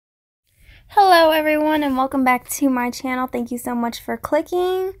Hello everyone and welcome back to my channel. Thank you so much for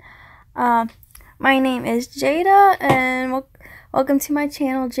clicking. My name is Jada and welcome to my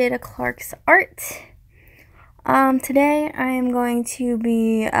channel, Jada Clark's Art. Today I am going to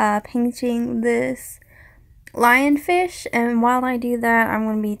be painting this lionfish, and while I do that I'm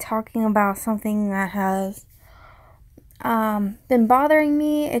going to be talking about something that has been bothering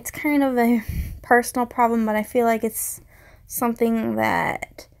me. It's kind of a personal problem, but I feel like it's something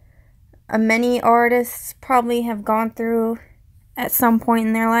that many artists probably have gone through at some point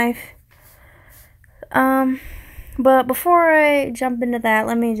in their life. But before I jump into that,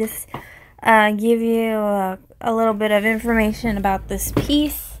 let me just give you a little bit of information about this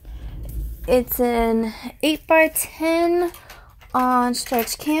piece. It's an 8x10 on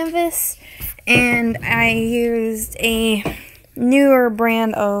stretch canvas, and I used a newer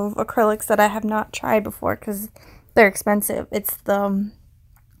brand of acrylics that I have not tried before because they're expensive. It's the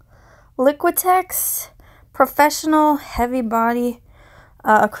Liquitex Professional Heavy Body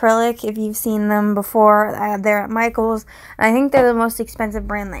Acrylic. If you've seen them before, they're at Michael's. I think they're the most expensive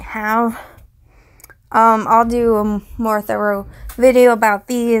brand they have. I'll do a more thorough video about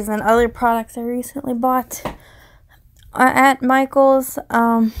these and other products I recently bought at Michael's.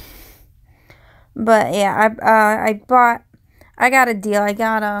 But yeah, I got a deal. I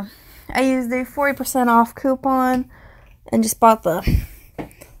used a 40% off coupon and just bought the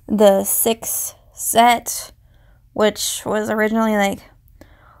 6 set, which was originally like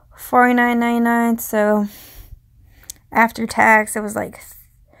 $49.99, so after tax it was like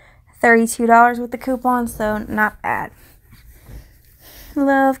 $32 with the coupon, so not bad.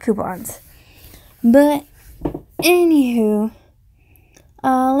 Love coupons. But anywho,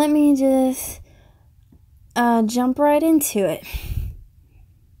 let me just jump right into it.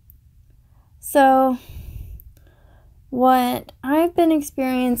 So what I've been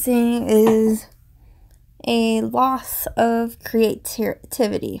experiencing is a loss of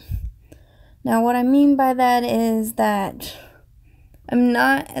creativity. Now, what I mean by that is that I'm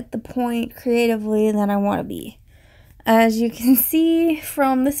not at the point creatively that I want to be. As you can see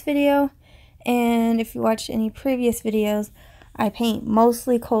from this video, and if you watched any previous videos, I paint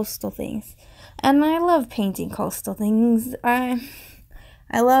mostly coastal things. And I love painting coastal things.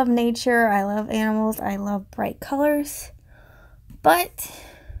 I love nature, I love animals, I love bright colors, but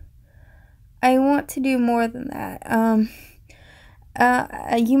I want to do more than that.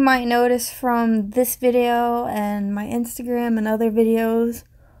 You might notice from this video and my Instagram and other videos,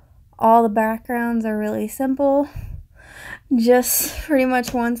 all the backgrounds are really simple, just pretty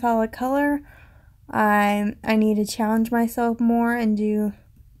much one solid color. I need to challenge myself more and do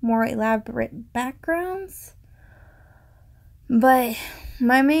more elaborate backgrounds. But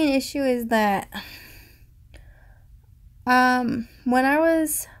my main issue is that when I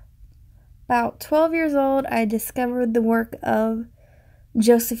was about 12 years old, I discovered the work of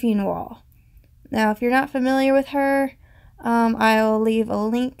Josephine Wall. Now, if you're not familiar with her, I'll leave a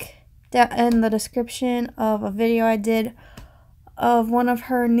link down in the description of a video I did of one of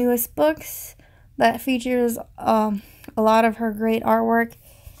her newest books that features a lot of her great artwork.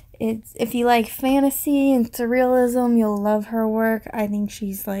 If you like fantasy and surrealism, you'll love her work. I think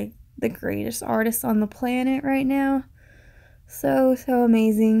she's like the greatest artist on the planet right now. So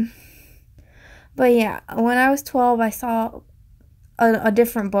amazing. But yeah, when I was 12, I saw a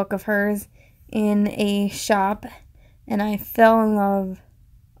different book of hers in a shop, and I fell in love.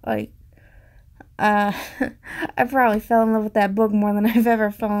 Like, I probably fell in love with that book more than I've ever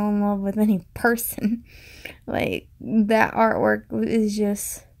fallen in love with any person. Like, that artwork is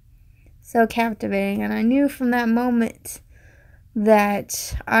just so captivating, and I knew from that moment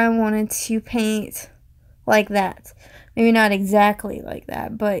that I wanted to paint like that. Maybe not exactly like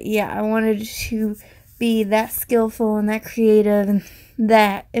that, but yeah, I wanted to be that skillful and that creative and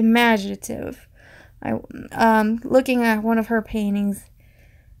that imaginative. Looking at one of her paintings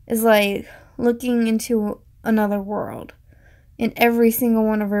is like looking into another world in every single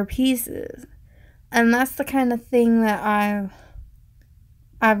one of her pieces, and that's the kind of thing that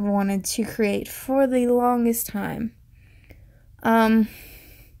I've wanted to create for the longest time. And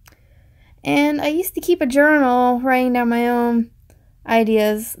I used to keep a journal writing down my own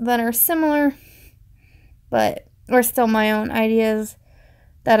ideas that are similar, or still my own ideas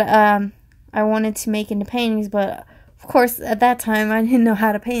that I wanted to make into paintings, but of course at that time I didn't know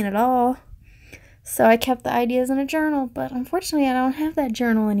how to paint at all. So I kept the ideas in a journal, but unfortunately I don't have that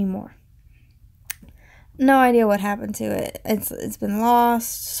journal anymore. No idea what happened to it. It's been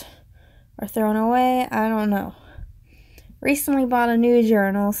lost or thrown away. I don't know. Recently bought a new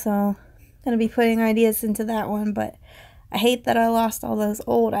journal, so I'm going to be putting ideas into that one, but I hate that I lost all those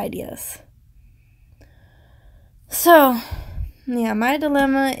old ideas. So, yeah, my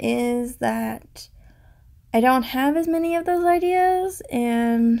dilemma is that I don't have as many of those ideas,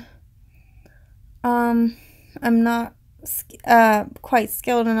 and I'm not quite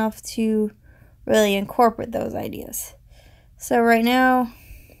skilled enough to really incorporate those ideas. So right now,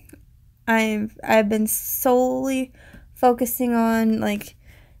 I've been solely focusing on like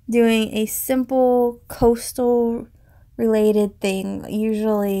doing a simple coastal related thing,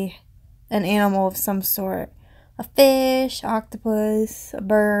 the animal of some sort, a fish, octopus, a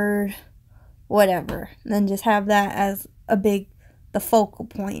bird, whatever, and then just have that as the focal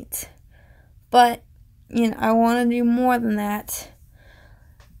point. But I want to do more than that.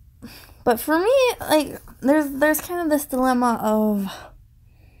 But for me, like, there's kind of this dilemma of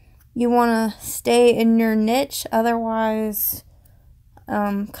you want to stay in your niche, otherwise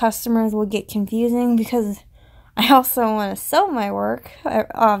customers will get confusing, because I also want to sell my work,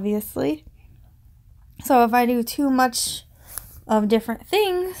 obviously. So if I do too much of different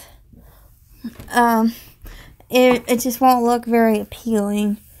things, it just won't look very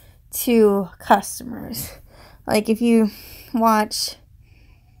appealing to customers. Like if you watch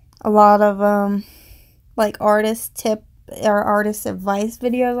a lot of like artist tip or artist advice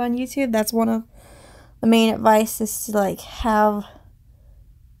videos on YouTube, that's one of the main advice, is to like have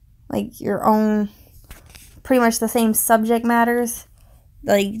like your own, pretty much the same subject matters,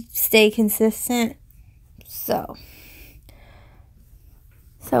 like stay consistent. So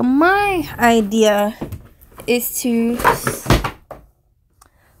my idea is to,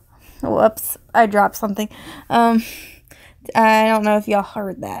 whoops, I dropped something. I don't know if y'all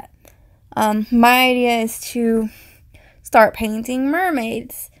heard that. My idea is to start painting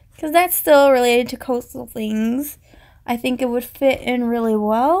mermaids, because that's still related to coastal things. I think it would fit in really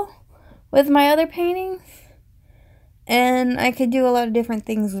well with my other paintings, and I could do a lot of different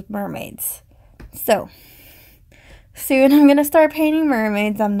things with mermaids. So soon I'm gonna start painting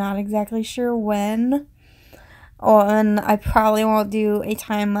mermaids. I'm not exactly sure when. And I probably won't do a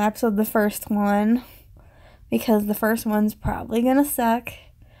time lapse of the first one, because the first one's probably gonna suck.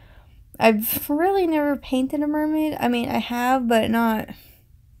 I've really never painted a mermaid. I mean, I have, but not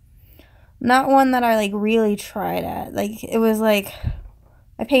one that I like really tried at. Like, it was like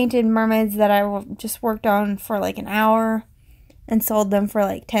I painted mermaids that I just worked on for like an hour and sold them for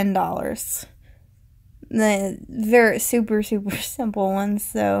like $10. The very super simple ones,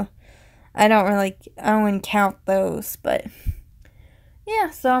 so I wouldn't count those. But yeah,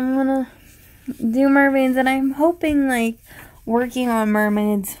 so I'm gonna do mermaids, and I'm hoping like working on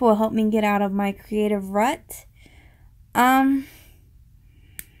mermaids will help me get out of my creative rut.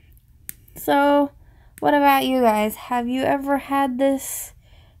 So what about you guys? Have you ever had this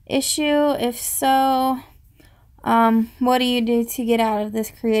issue? If so, what do you do to get out of this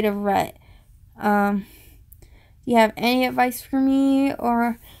creative rut? Do you have any advice for me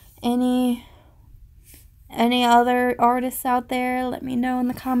or any other artists out there? Let me know in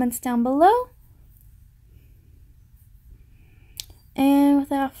the comments down below. And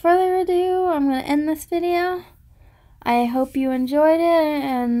without further ado, I'm going to end this video. I hope you enjoyed it,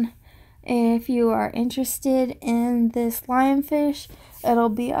 and if you are interested in this lionfish, it'll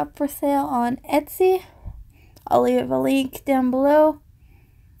be up for sale on Etsy. I'll leave a link down below.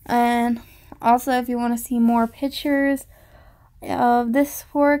 And also, if you want to see more pictures of this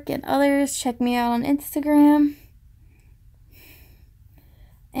work and others, check me out on Instagram.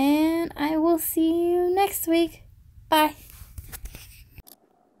 And I will see you next week. Bye.